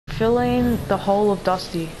filling the whole of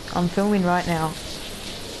Dusty. I'm filming right now.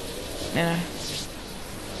 You know.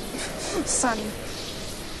 Sunny.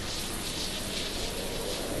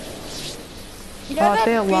 You Oh, know I that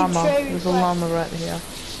see a big llama. tree There's with, a like, llama right here.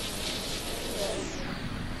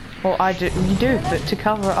 Well, I do. You do, but to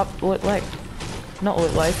cover up Lit Lake. Not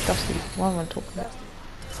Lit Lake, Dusty. What am I talking about?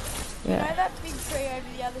 You know Yeah. that big tree over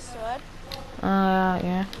the other side?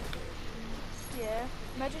 Yeah. Yeah.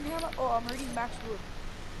 Imagine how much. Oh, I'm reading Max Wood.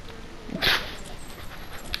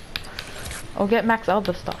 I'll get Max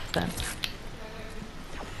other stuff then.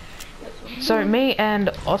 So me and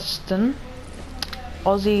Austin,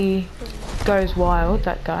 Aussie goes wild,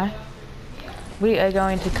 that guy. We are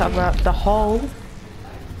going to cover up the whole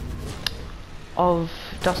of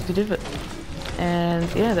Dusty Divot.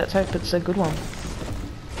 And yeah, let's hope it's a good one.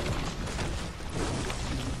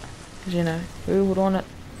 Cause you know, who would want it?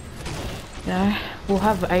 You know, we'll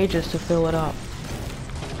have ages to fill it up.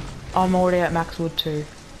 I'm already at max wood too.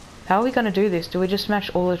 How are we gonna do this? Do we just smash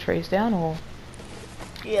all the trees down or?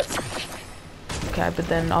 Yep. Okay, but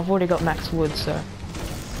then I've already got max wood, so.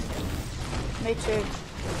 Me too.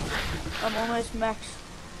 I'm almost max.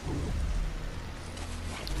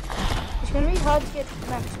 It's gonna be hard to get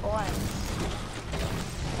max iron.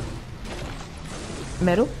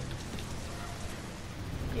 Metal?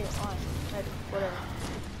 Yeah, iron. Metal, whatever.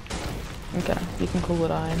 Okay, you can call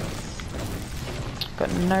it iron.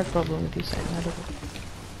 Got no problem with you saying metal.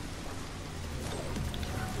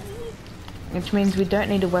 Which means we don't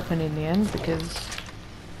need a weapon in the end because,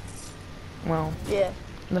 well, Yeah.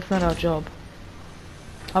 that's not our job.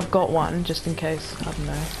 I've got one just in case, I don't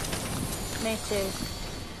know. Me too.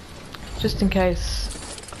 Just in case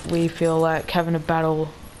we feel like having a battle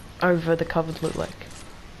over the covered loot lake.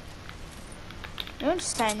 You know how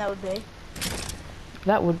insane that would be?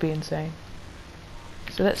 That would be insane.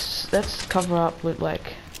 So let's cover up loot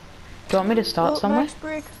lake. Do you want me to start Look, somewhere? Max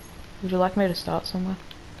brick, Would you like me to start somewhere?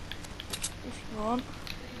 if you want.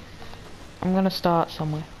 I'm gonna start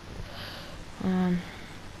somewhere.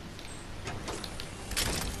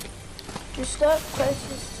 Just start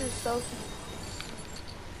closest to Salty.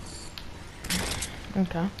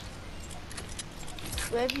 Okay.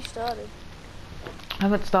 Where have you started? I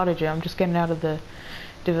haven't started yet, I'm just getting out of the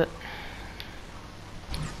divot.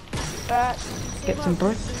 Right. Get some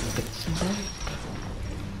brick. Get some brick.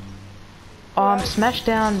 Smash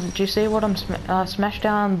down. Do you see what I'm smash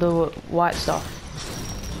down the white stuff?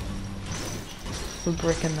 The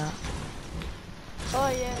brick in that. Oh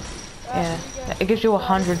yeah. Yeah. It gives you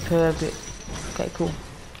 100 per bit. Okay, cool.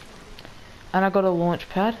 And I got a launch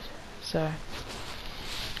pad, so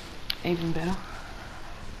even better.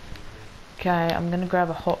 Okay, I'm gonna grab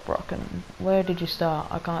a hot rock. And where did you start?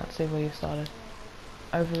 I can't see where you started.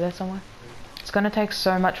 Over there somewhere. It's gonna take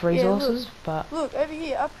so much resources, but look over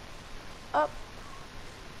here, up.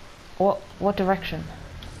 what direction?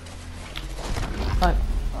 Like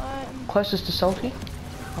I'm closest to Salty,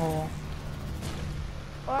 or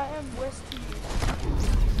I am west to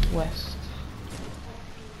you. west?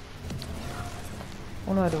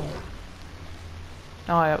 What do I do?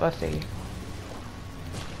 Oh yeah, I see you.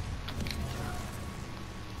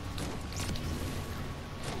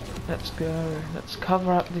 Let's go. Let's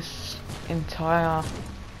cover up this entire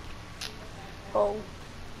Oh.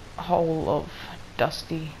 whole of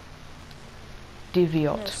Dusty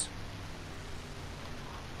divot. Yes.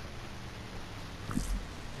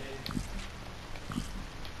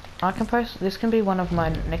 I can post. This can be one of my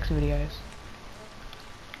next videos.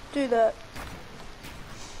 Do that.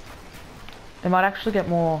 It might actually get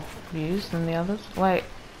more views than the others. Wait,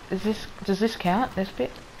 does this count? This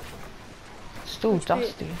bit? It's still Which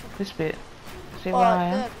Dusty. bit? This bit. See where I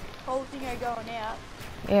am? The whole thing are going out.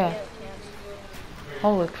 Yeah. It counts.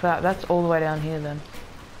 Holy crap! That's all the way down here then.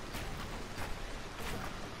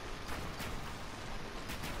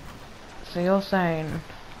 So you're saying,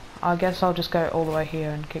 I guess I'll just go all the way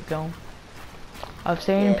here and keep going. I've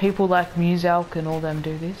seen people like Muselk and all them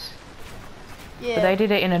do this. Yeah. But they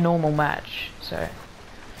did it in a normal match, so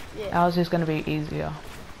Yeah. ours is going to be easier.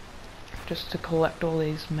 Just to collect all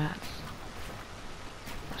these mats.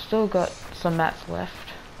 I've still got some mats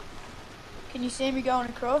left. Can you see me going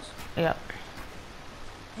across? Yep.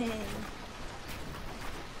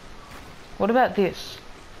 What about this?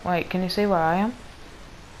 Wait, can you see where I am?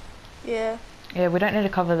 Yeah. Yeah, we don't need to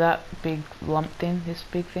cover that big lump thing, this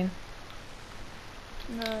big thing.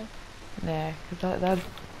 No. Yeah, because that'd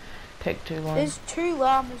take too long. There's 2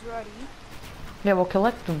 llamas ready. Yeah, we'll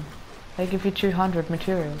collect them. They give you 200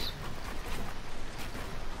 materials.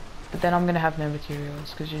 But then I'm going to have no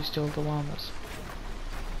materials because you steal the llamas.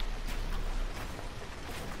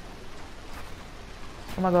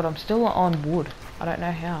 Oh my god, I'm still on wood. I don't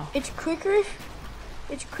know how. It's quicker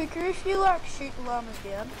if you like shoot the llamas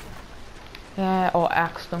down. Yeah, or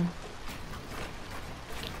axe them.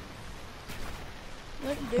 You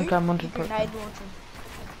know what you do? Okay, I'm on to You grenade launch them.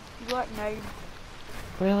 You like nade 'em.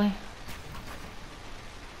 Really?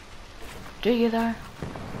 Do you though?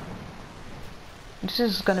 This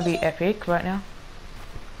is gonna be epic right now.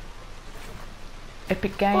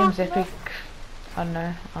 Epic games, Oh, no. epic, I don't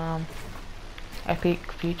know,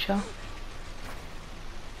 epic future.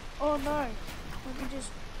 Oh no. Let me just...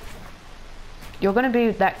 You're gonna be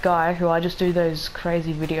that guy who I just do those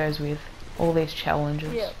crazy videos with, all these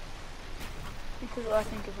challenges. Yeah. Because I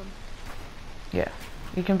think of them. Yeah,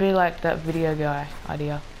 you can be like that video guy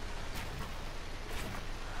idea.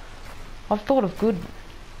 I've thought of good.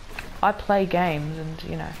 I play games and,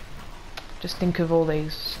 you know, just think of all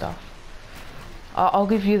these stuff. I'll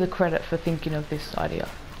give you the credit for thinking of this idea.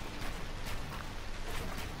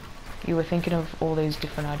 You were thinking of all these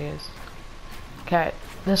different ideas. Okay,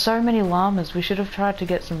 there's so many llamas. We should have tried to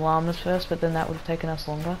get some llamas first, but then that would have taken us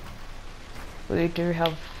longer. We do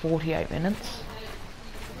have 48 minutes.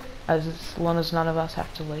 As long as none of us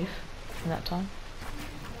have to leave in that time.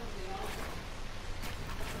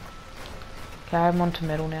 Okay, I'm on to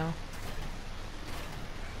metal now.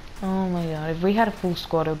 Oh my god, if we had a full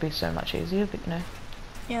squad it would be so much easier, but you know.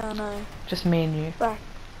 Yeah, I know. Just me and you. Back.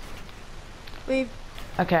 We've...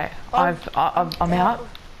 Okay, I'm out.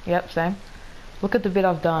 Yep, same. Look at the bit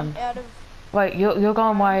I've done. Out of... Wait, you're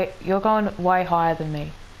going way higher than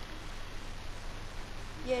me.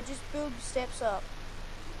 Yeah, just build steps up.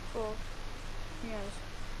 For... Who knows?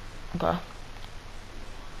 Okay.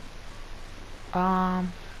 I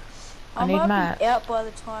need might mats. be out by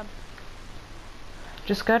the time...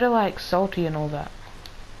 Just go to like salty and all that.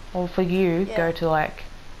 Or for you, Yeah. go to like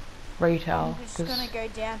retail. I'm just 'cause- gonna go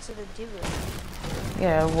down to the divot.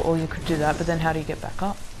 yeah, or you could do that, but then how do you get back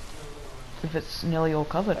up? If it's nearly all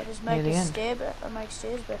covered I just near make the a end. stair back. I make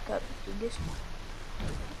stairs back up. Dingus.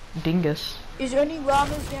 Dingus. Is there any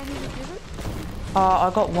llamas down in the divot? I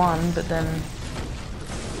got one, but then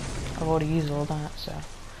I've already used all that, so.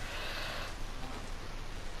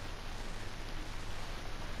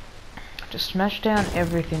 Just smash down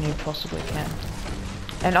everything you possibly can.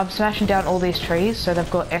 And I'm smashing down all these trees so they've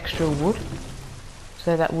got extra wood.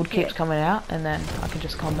 So that wood keeps coming out, and then I can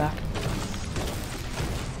just come back.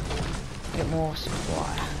 Get more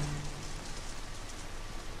supply.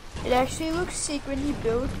 It actually looks sick when you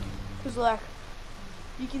build, because like,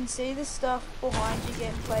 you can see the stuff behind you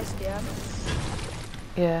getting placed down.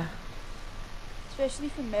 Yeah. Especially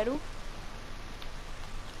for metal.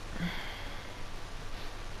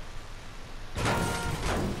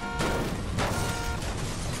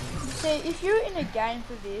 See, if you're in a game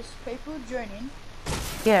for this, people would join in.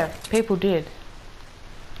 Yeah, people did.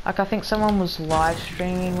 Like, I think someone was live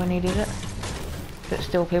streaming when he did it. But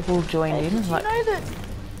still, people joined Hey, in. did you Like, know that?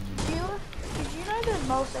 Did you know that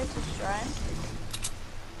Mulsek's Australian?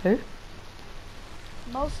 who?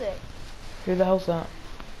 Mulsek. Who the hell's that?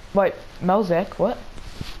 Wait, Melzek? What?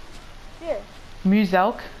 Yeah,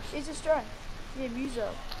 Muzelk? he's Australian. Yeah, Muzo.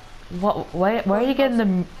 What? Where are you getting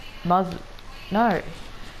the Muz? No.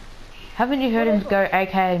 Haven't you heard him go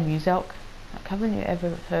AKA Muzelk? Like, haven't you ever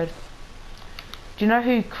heard? Do you know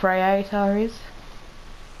who Creator is?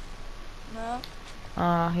 No.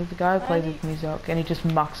 He's the guy who plays with Muzelk, and he just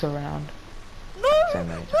mucks around. No! So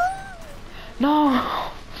many times. No!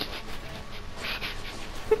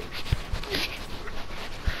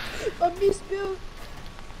 I misbuilt.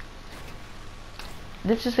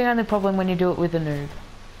 This is the only problem when you do it with a noob.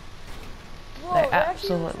 Whoa, They it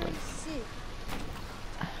actually looks absolutely. really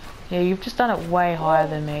sick. Yeah, you've just done it way higher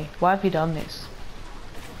than me. Why have you done this?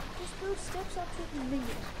 Just build steps up to the millions.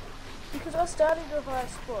 Because I started at a higher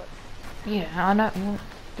spot. Yeah, I know. Well,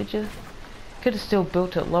 did you? Could have still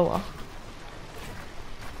built it lower.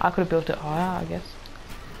 I could have built it higher, I guess.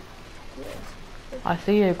 Yes. I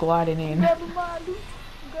see you gliding in. Grab my loot.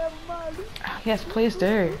 Grab my loot. Yes, please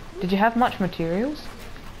do. Did you have much materials?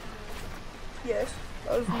 Yes.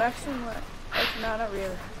 I was maxing like... Actually, no, not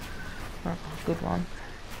really. Oh, good one.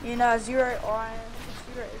 You know, 0 iron,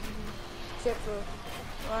 0 everything. Except for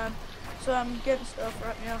iron. So I'm getting stuff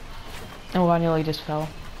right now. Oh, I nearly just fell.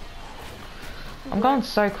 I'm going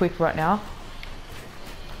so quick right now.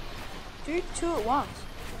 Do 2 at once.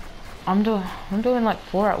 I'm doing like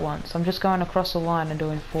 4 at once. I'm just going across the line and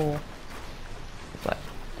doing 4. It's like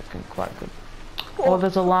looking quite good. Oh,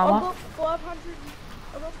 there's a llama. I got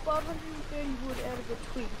 530 wood out of a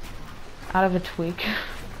twig. Out of a twig.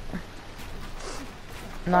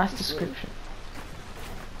 Nice description.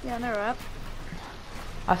 Yeah, I know, right?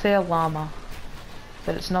 I see a llama.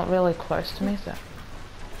 but it's not really close to me, so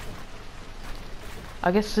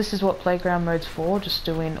I guess this is what playground mode's for, just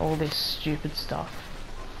doing all this stupid stuff.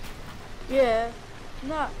 Yeah.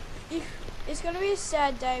 No. It's gonna be a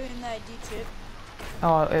sad day when they ditch it.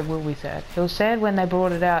 Oh, it will be sad. It was sad when they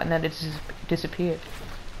brought it out and then it just disappeared.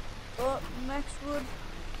 Oh, Max Wood.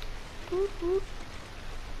 Whoop, whoop.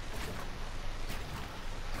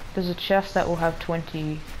 There's a chest that will have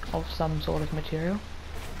 20 of some sort of material.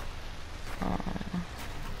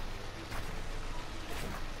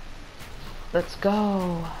 Let's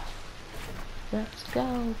go. Let's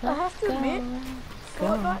go. I have to admit, go.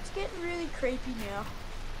 Fortnite's getting really creepy now.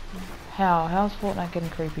 How's Fortnite getting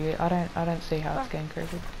creepy? I don't see how it's getting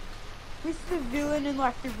creepy. With the villain and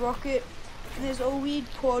like the rocket, and there's all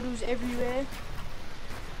weird portals everywhere.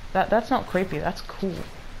 That's not creepy. That's cool.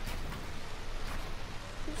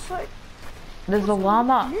 It's like there's a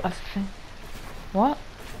llama. I think. What?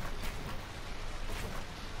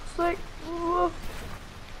 It's like, whoa.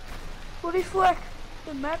 What if like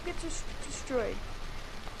the map gets destroyed?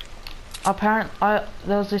 There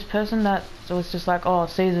was this person that was just like, oh,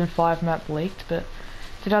 season 5 map leaked, but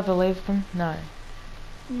did I believe them? No.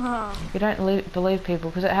 No. You don't believe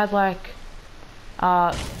people because it had like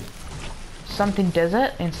something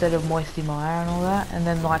desert instead of moisty mire and all that, and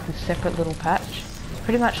then like this separate little patch,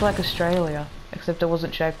 pretty much like Australia, except it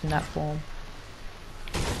wasn't shaped in that form.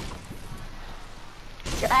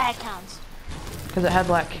 Dragons. Because it had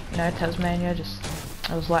like, you know, Tasmania, just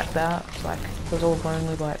it was like that. It's like it was all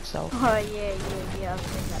lonely by itself. Oh yeah. I've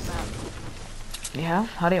seen that map. You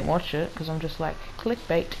have? I didn't watch it because I'm just like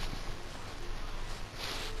clickbait.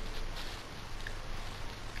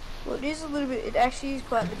 Well, it is a little bit. It actually is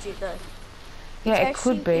quite legit though. Yeah, it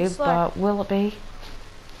could be, it's but will it be?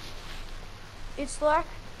 It's like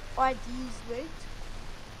IDs leaked.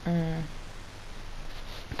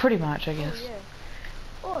 Pretty much, I guess. Oh, yeah.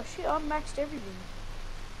 Oh shit! I maxed everything.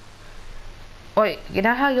 Wait, you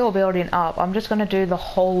know how you're building up? I'm just gonna do the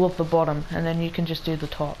whole of the bottom, and then you can just do the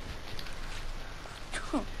top.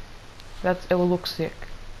 It will look sick.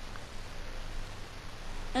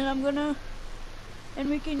 And and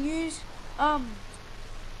we can use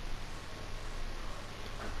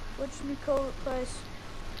whatchamacallit place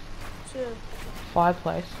to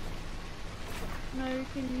Fireplace. no, we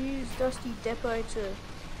can use Dusty Depot to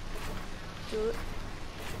do it.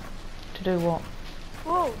 To do what?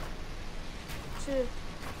 Whoa! To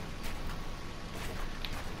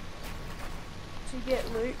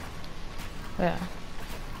get loot. Yeah.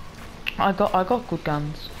 I got good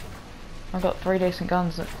guns. I got 3 decent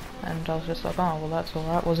guns, and I was just like, oh well, that's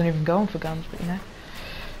alright. Wasn't even going for guns, but you know,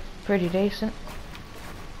 pretty decent.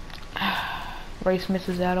 Reese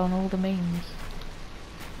misses out on all the memes.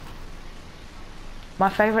 My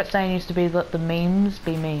favourite saying used to be, let the memes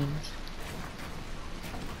be memes.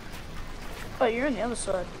 Oh, you're on the other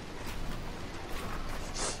side.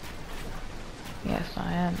 Yes,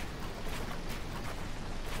 I am.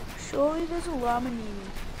 Surely there's a llama near me.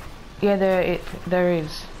 Yeah, there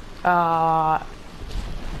is.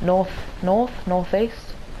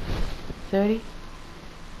 Northeast. 30.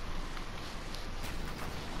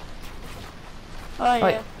 Oh yeah.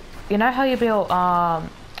 Wait, you know how you built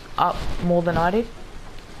up more than I did?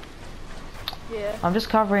 Yeah. I'm just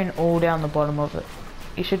covering all down the bottom of it.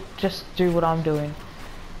 You should just do what I'm doing.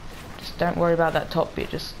 Just don't worry about that top bit,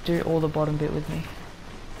 just do all the bottom bit with me.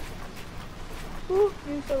 Ooh,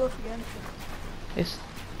 you fell off again. Is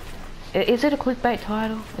it a clickbait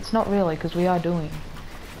title? It's not really, because we are doing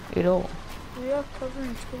it all. We are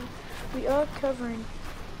covering too. We are covering.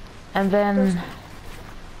 And then... Dusty.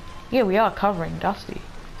 Yeah, we are covering Dusty.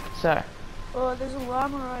 So... Oh, there's a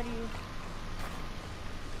llama right here.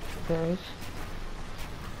 There is.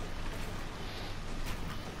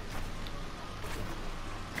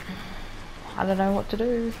 I don't know what to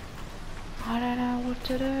do. I don't know what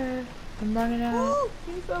to do. I'm running out. Ooh,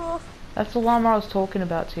 you fell off. That's the llama I was talking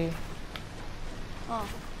about to you. Oh.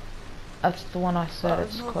 That's the one I said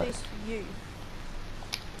it's close. Northeast for you.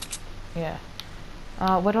 Yeah.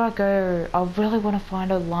 Where do I go? I really want to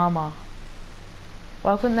find a llama.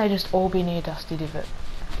 Why couldn't they just all be near Dusty Divot?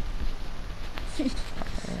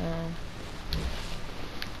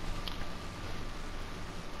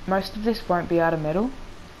 Most of this won't be out of metal.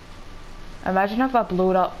 Imagine if I blew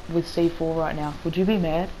it up with C4 right now. Would you be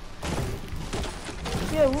mad?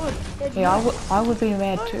 Yeah, I would. Yeah, I would be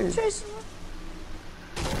mad too.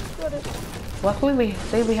 Got it. Luckily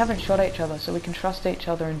we haven't shot each other, so we can trust each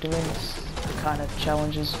other in doing this kind of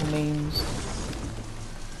challenges, memes.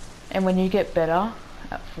 And when you get better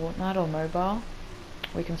at Fortnite or mobile,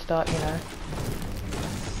 we can start, you know,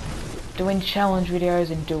 doing challenge videos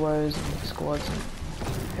in duos and squads and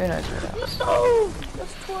Who knows what else? No!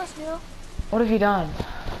 That's twice now. What have you done?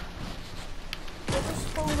 I just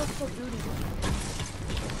fallen off my building.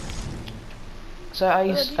 So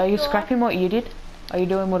are you scrapping what you did? Are you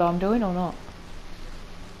doing what I'm doing or not?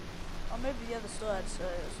 I moved to the other side, so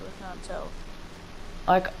I can't tell.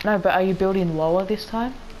 Like, no, but are you building lower this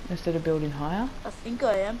time instead of building higher? I think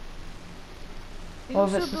I am. Well,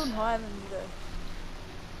 I'm if still it's building higher than you though.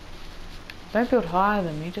 Don't build higher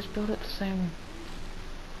than me, just build it the same.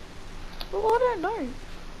 Well, I don't know.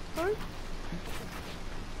 Bro.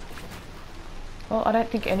 Well, I don't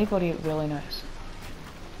think anybody really knows.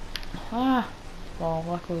 Ah, well,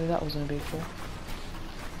 luckily that wasn't a big fall.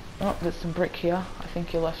 Oh, there's some brick here. I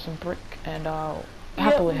think you left some brick, and I'll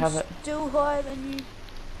happily have it. Still higher than you.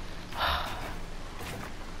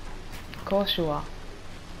 Of course you are.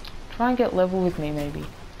 Try and get level with me, maybe.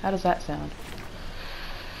 How does that sound?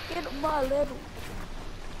 Get on my level.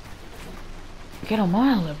 Get on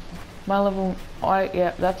my level. My level.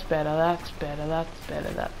 Yeah, that's better. That's better. That's better.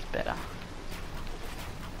 That's better.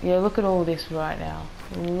 Yeah, look at all this right now.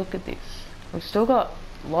 Look at this. We've still got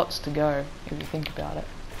lots to go if you think about it.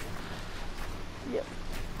 Yep.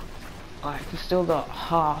 Like, we've still got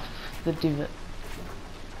half the divot.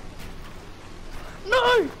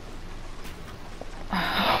 No!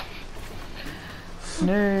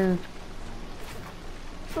 Noob.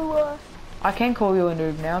 For what? I can call you a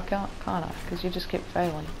noob now, can't I? Because you just keep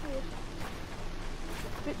failing. Yeah.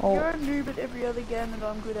 But Oh. you're a noob at every other game that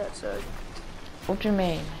I'm good at, so... What do you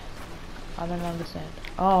mean? I don't understand.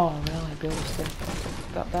 Oh, really? Build a step.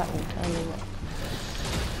 Got that, will tell you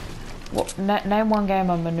what. Name one game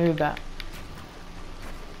I'm a noob at.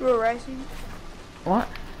 Real racing. What?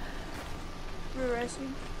 Real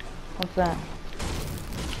racing. What's that?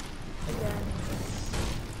 Again.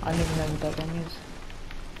 I don't even know what that game is.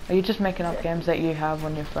 Are you just making up games that you have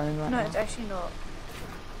on your phone right now? No, it's actually not.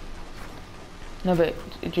 No, but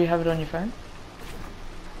do you have it on your phone?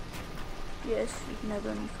 Yes, you can have it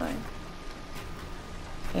on your phone.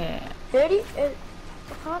 Yeah. 30? I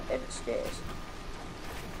can't edit stairs.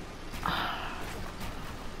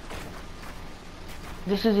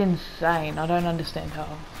 This is insane. I don't understand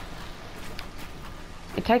how.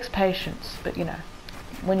 It takes patience, but you know,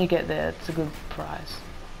 when you get there, it's a good prize.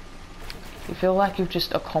 You feel like you've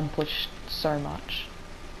just accomplished so much.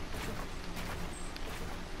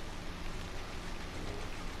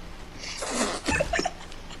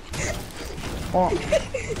 What? Look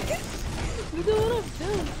at what I've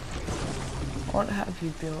done. What have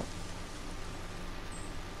you built?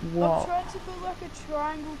 What? I'm trying to build like a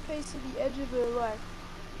triangle piece at the edge of it,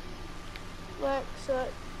 like so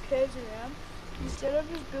it curves around. Instead of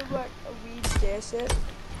just build like a weird stair set.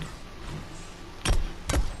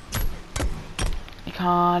 You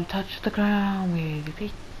can't touch the ground with your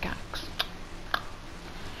pickaxe.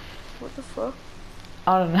 What the fuck?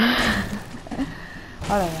 I don't know.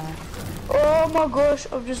 I don't know. Oh my gosh,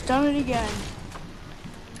 I've just done it again.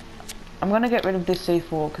 I'm gonna get rid of this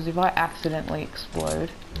C4 because if I accidentally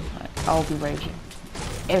explode, I'll be raging.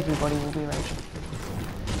 Everybody will be raging.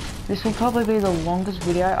 This will probably be the longest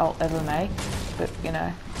video I'll ever make, but you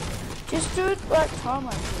know. Just do it like time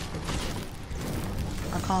lapse.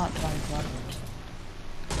 I can't time lapse.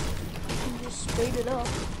 You can just speed it up.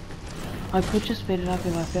 I could just speed it up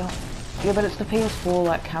if I felt. Yeah, but it's the PS4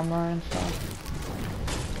 like camera and stuff.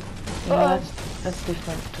 You know, that's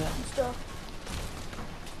different to. Stuff.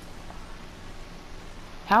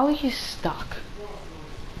 How are you stuck?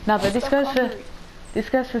 No, but this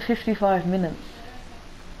goes for 55 minutes.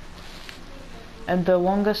 And the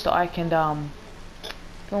longest I can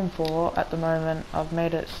film for at the moment, I've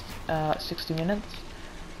made it 60 minutes.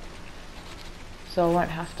 So I won't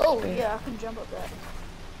have to speed. Oh yeah, I can jump up that.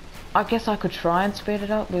 I guess I could try and speed it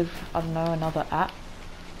up with, I don't know, another app.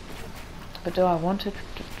 But do I want to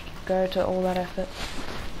go to all that effort?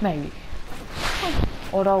 Maybe.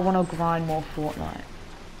 Or do I want to grind more Fortnite?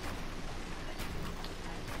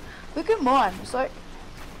 Look at mine. It's like,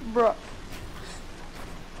 bruh.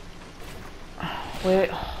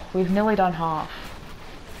 We've nearly done half.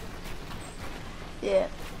 Yeah.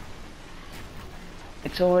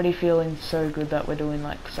 It's already feeling so good that we're doing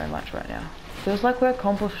like so much right now. Feels like we're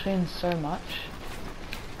accomplishing so much.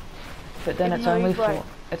 But then it's only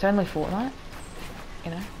Fortnite,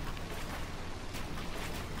 you know.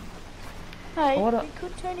 Hey, it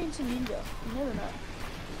could turn into Ninja. You never know.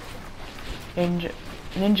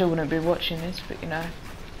 Ninja wouldn't be watching this, but you know,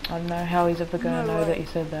 I don't know how he's ever gonna know that he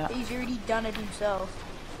said that. He's already done it himself.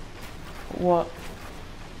 What?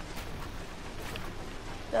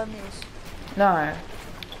 Done this. No.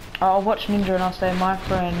 I'll watch Ninja and I'll say my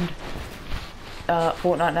friend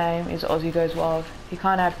Fortnite name is Aussie Goes Wild. He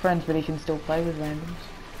can't add friends, but he can still play with randoms.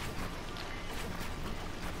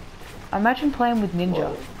 Imagine playing with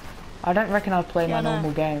Ninja. Whoa. I don't reckon I'd play my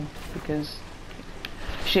normal game because...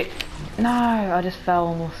 Shit. No, I just fell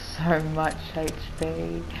almost so much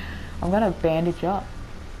HP. I'm gonna bandage up.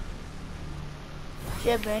 Do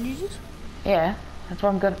you have bandages? Yeah, that's what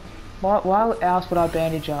I'm gonna... Why else would I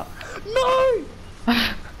bandage up? No!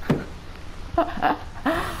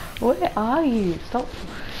 Where are you? Stop.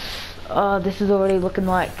 Oh, this is already looking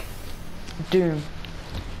like Doom.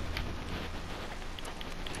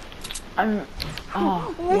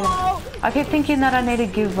 Oh, yeah. I keep thinking that I need to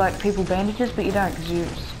give like people bandages, but you don't, because you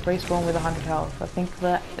respawn with 100 health. I think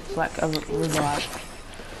that it's like a revive.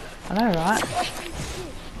 I know, right?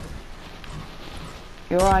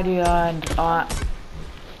 Your idea and I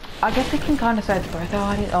guess we can kind of say it's both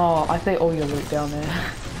our ideas. Oh, I see all your loot down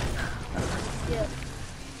there. Yeah.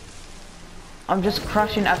 I'm just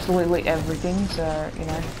crushing absolutely everything, so, you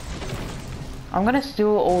know. I'm gonna steal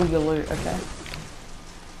all your loot, okay?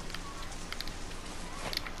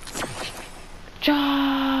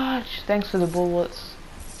 Charge! Thanks for the bullets.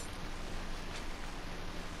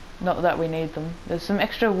 Not that we need them. There's some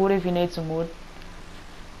extra wood if you need some wood.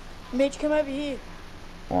 Mitch, come over here.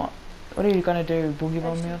 What? What are you gonna do? Boogie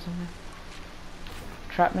bomb me or something?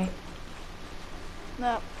 Trap me?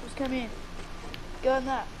 No, just come in. Go on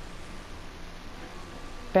that.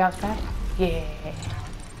 Bounce back? Yeah.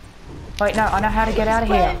 Wait, no, I know how to get out of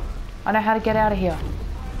here. I know how to get out of here.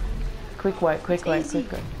 Quick way, quick way,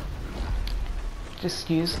 quick way.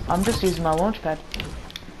 I'm just using my launch pad.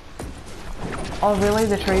 Oh really?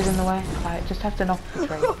 The tree's in the way? I just have to knock the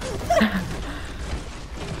tree. I'm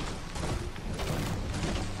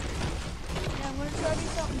gonna try to do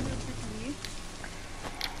something real quick for you.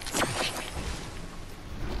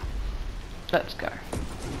 Let's go.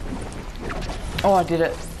 Oh, I did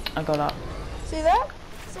it. I got up. See that?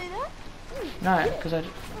 See that? No, because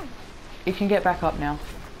you can get back up now.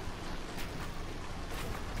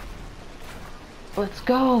 Let's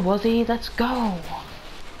go, Wazzy. Let's go.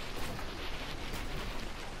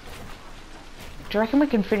 Do you reckon we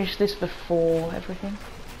can finish this before everything?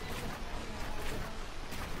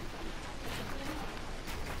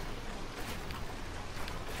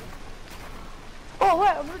 Oh wait,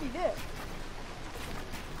 I'm already there.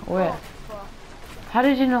 Where? Oh, fuck. How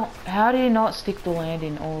did you not stick the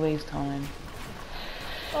landing all these times?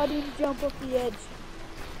 I didn't jump off the edge.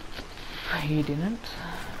 You didn't.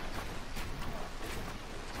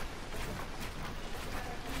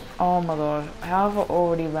 Oh my god, how have I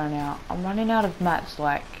already run out? I'm running out of mats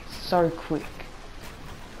like so quick.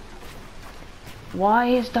 Why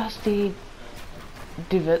is Dusty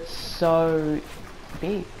Divot so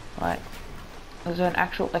big? Like, is there an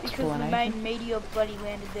actual explanation? Because the main meteor bloody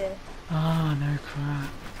landed there. Oh, no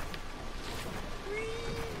crap.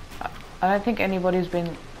 I don't think anybody's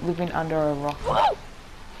been living under a rock.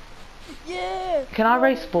 Yeah! Can I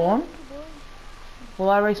respawn?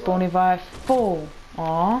 Will I respawn if I fall?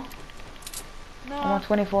 Aww. No. I'm on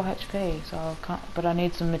 24 HP, so I can't, but I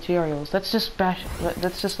need some materials. Let's just bash,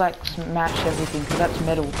 let's just like smash everything, because that's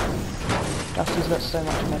metal. Dusty's got so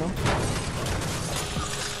much metal.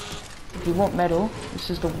 If you want metal, this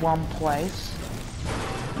is the one place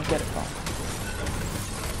you get it from.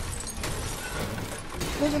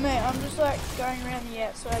 Look at me, I'm just like going around the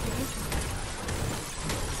outside here.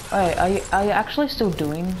 Wait, are you actually still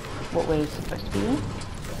doing what we're supposed to be doing?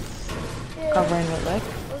 Yeah. Covering your leg? I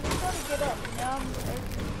was just trying to get up, and now I'm...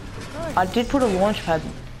 No. I did put a launch pad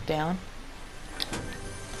down.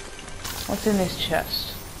 What's in this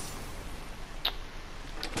chest?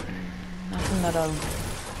 Nothing that I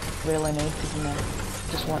really need, because you know,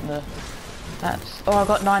 just want the... That's... Oh, I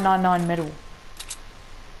got 999 metal.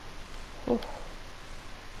 Ooh.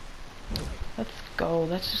 Let's go,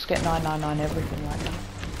 let's just get 999 everything right now.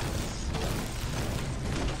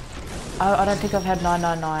 I don't think I've had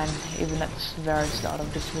 999 even at the very start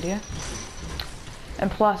of this video.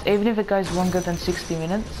 And plus, even if it goes longer than 60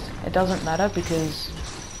 minutes, it doesn't matter because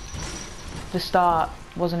the start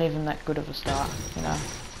wasn't even that good of a start, you know.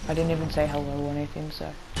 I didn't even say hello or anything,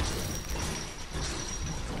 so.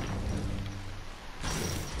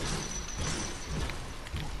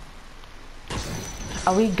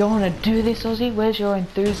 Are we going to do this, Aussie? Where's your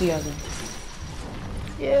enthusiasm?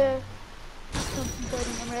 Yeah.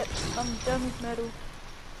 Concentrating, I'm done with metal.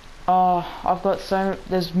 Oh, I've got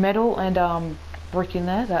there's metal and brick in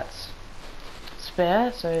there that's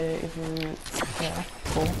spare, so if you, yeah,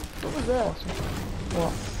 cool. What was that? Awesome.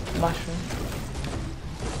 What? Mushroom.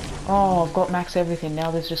 Oh, I've got max everything,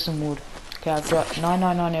 now there's just some wood. Okay, I've got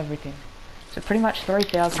 999 everything. So pretty much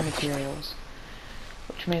 3,000 materials.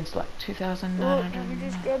 which means like Look, let me 2,900.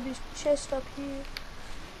 just grab this chest up here.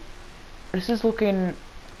 This is looking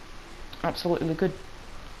absolutely good.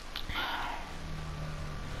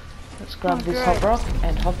 Let's grab Oh, this great. hot rock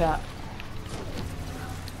and hop out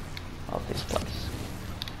of this place.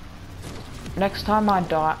 Next time I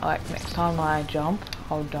die, like next time I jump,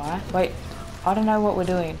 I'll die. Wait, I don't know what we're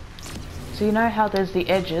doing. So you know how there's the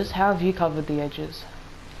edges? How have you covered the edges?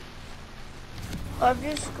 I've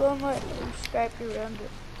just gone like and scraped around it.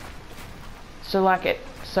 So like it,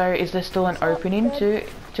 so is there still an opening to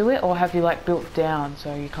it, or have you like built down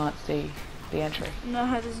so you can't see the entry?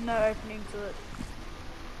 No, there's no opening to it.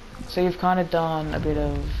 So you've kind of done a bit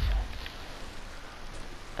of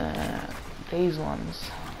these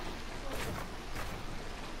ones.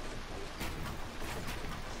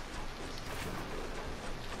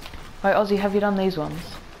 Wait, Aussie, have you done these ones?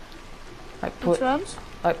 Like put, Which ones?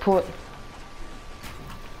 like put,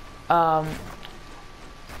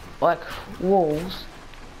 like walls.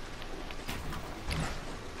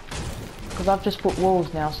 Because I've just put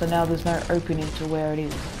walls now, so now there's no opening to where it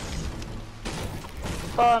is.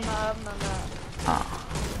 Oh no, I haven't done that. Ah.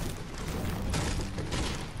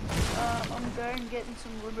 I'm going getting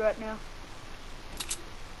some wood right now.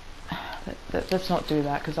 Let's not do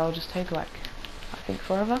that, because I'll just take like, I think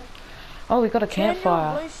forever. Oh, we got a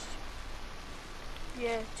campfire.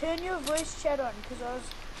 Yeah, turn your voice chat on, because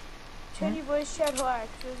turn your voice chat high,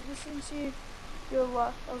 because I was listening to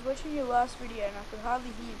I was watching your last video and I could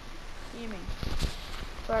hardly hear me.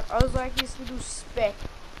 Like, I was like this little speck.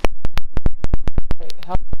 Wait,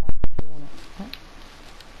 how do you want it? Huh?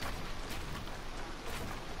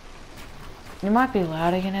 You might be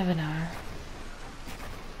louder, you never know.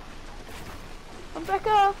 I'm back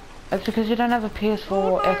up. It's because you don't have a PS4,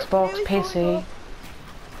 Oh, no, Xbox, really PC.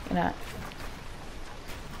 You know.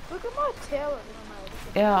 Look at my tower that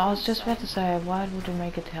I made. Yeah, I was just about to say, why would you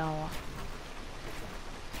make a tower?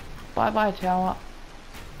 Bye bye tower.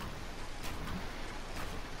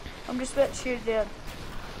 I'm just about to shoot it down.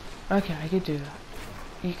 Okay, I could do that.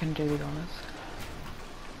 You can do it on us.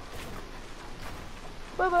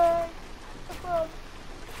 Bye bye. Have fun.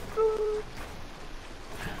 Woo.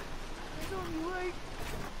 It's on your way.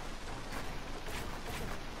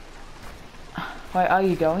 Wait, are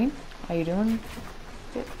you going? Are you doing it?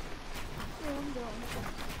 Yeah, I'm going.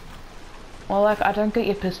 Well, like, I don't get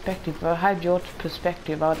your perspective. If I had your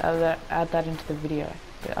perspective, I would add that into the video.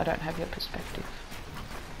 But I don't have your perspective.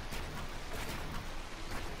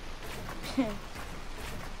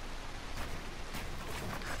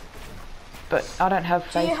 But I don't have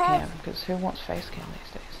face cam, because who wants face cam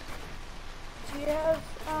these days? Do you have,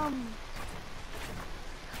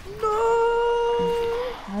 No!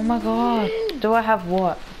 Oh my god. Do I have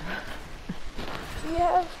what? Do you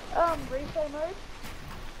have, replay mode?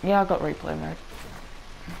 Yeah, I got replay mode.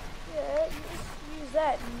 Yeah, you just use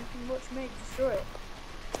that and you can watch me destroy it.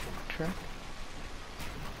 True.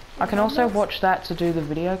 I can also watch that to do the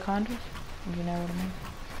video, kind of. If you know what I mean.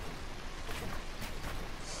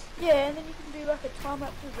 Yeah, and then you can do like a time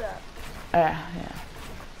lapse of that. Yeah.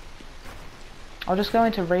 I'll just go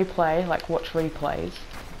into replay, like watch replays.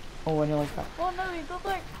 Or when you're like that. Oh no, we've got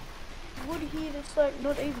like wood here that's like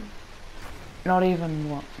not even. Not even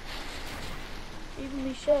what?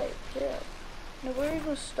 Evenly shaped, yeah. Now where is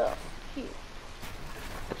my stuff? Here.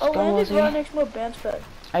 Let's Oh, go, landed Aussie. right next to my bounce pad.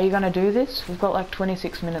 Are you gonna do this? We've got like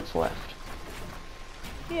 26 minutes left.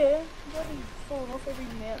 Yeah, I'm bloody falling off every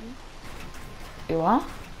mountain. You are?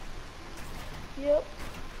 Yep.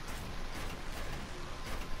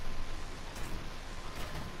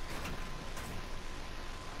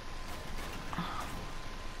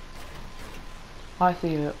 I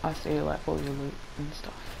see like all your loot and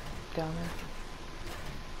stuff down there.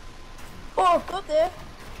 Oh, I've got there.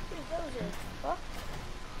 Jeez, that was a fuck.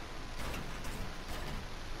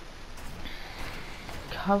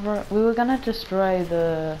 Cover. We were gonna destroy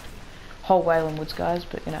the whole Wayland Woods, guys,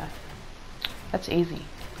 but you know, that's easy.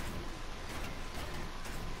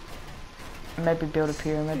 Maybe build a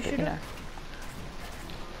pyramid, but you know.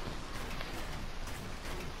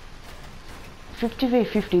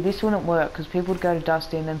 50v50, this wouldn't work because people would go to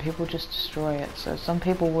Dusty and then people would just destroy it. So some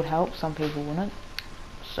people would help, some people wouldn't.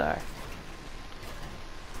 So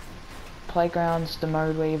Playground's the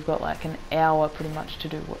mode where you've got like an hour pretty much to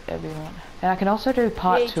do whatever you want. And I can also do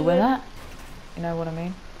part 2 in that. You know what I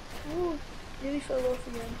mean? Ooh, nearly fell off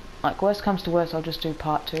again. Like worst comes to worst, I'll just do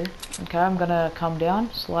part 2. Okay, I'm gonna come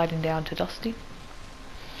down, sliding down to Dusty.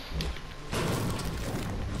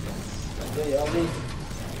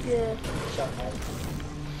 Yeah.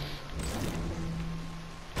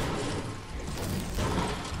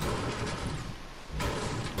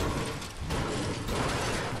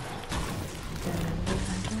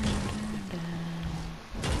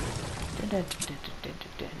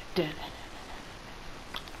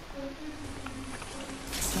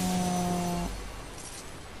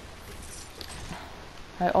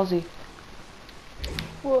 Hey Aussie,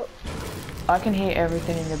 What? I can hear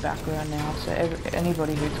everything in the background now, so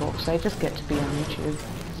anybody who talks, they just get to be on YouTube.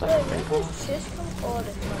 It's like Wait, a free where does pass. chest come? Oh,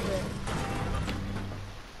 that's my bad.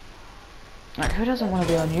 Like, who doesn't want to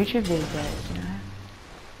be on YouTube these days, you know?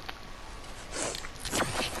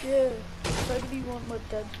 Yeah, so do you want my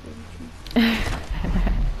dad to be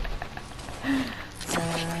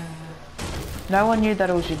No one knew that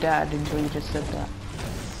it was your dad until you just said that.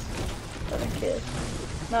 I don't care.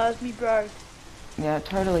 No, it's me, bro. Yeah,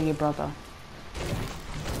 totally your brother.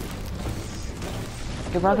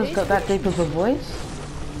 Your brother's got that deep of a voice?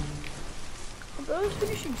 My brother's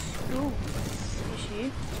finishing school this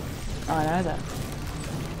year. I know that.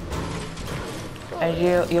 Oh, And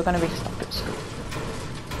you're going to be stuck at school.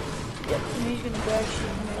 yep, and he's gonna drag shit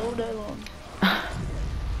on me all day long.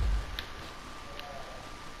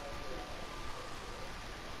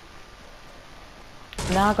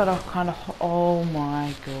 Now I got a kind of, oh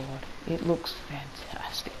my god, it looks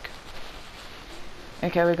fantastic.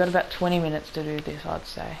 Okay, we've got about 20 minutes to do this, I'd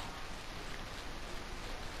say.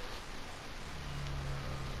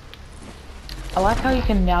 I like how you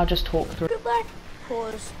can now just talk through. Good luck.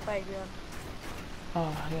 Pause playground.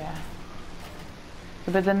 Oh yeah.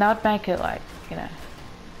 But then that'd make it like, you know,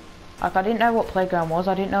 like I didn't know what playground was.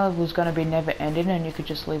 I didn't know it was going to be never ending and you could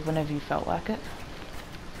just leave whenever you felt like it.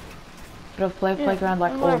 But I've played playground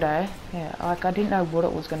like all day. Yeah, like I didn't know what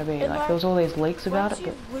it was going to be. Like there was all these leaks about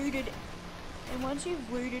it. And once you've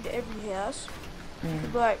looted every house,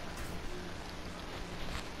 Mm. like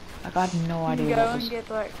I had no idea you go what and was. get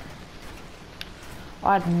like.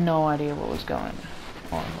 I had no idea what was going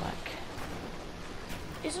on. Like,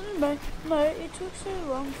 Isn't it? No, it took so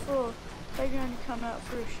long for playground to come out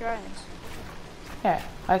for Australians. yeah,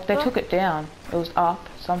 like they Well, took it down. It was up.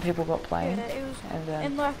 Some people got playing, Yeah, it was, and then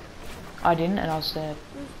and like I didn't, and I was sad.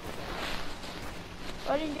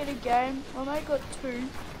 I didn't get a game. My mate got 2,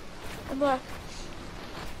 and like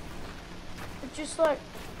it just like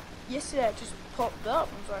yesterday it just popped up.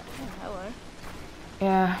 I was like, oh, hello.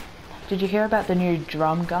 Yeah. Did you hear about the new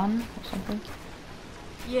drum gun or something?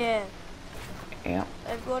 Yeah, Yeah.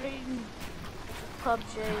 they've got it in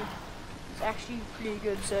PUBG. It's actually pretty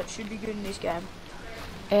good, so it should be good in this game.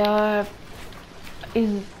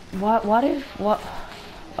 What?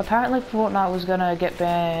 Apparently Fortnite was gonna get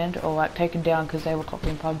banned or like taken down because they were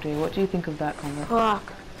copying PUBG. What do you think of that comment?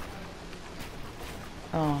 Fuck.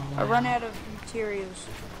 Oh, wow. I run out of materials.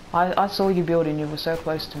 I saw you building. You were so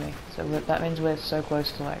close to me. So that means we're so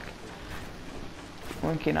close to like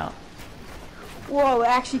linking up. Whoa, we're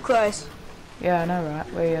actually close. Yeah, I know,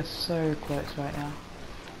 right? We are so close right now.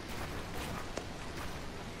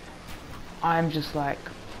 I'm just like.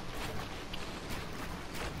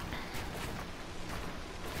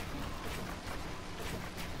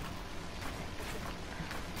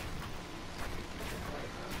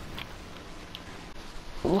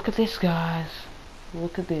 Look at this, guys.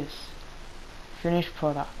 Look at this. Finished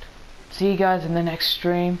product. See you guys in the next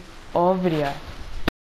stream or video.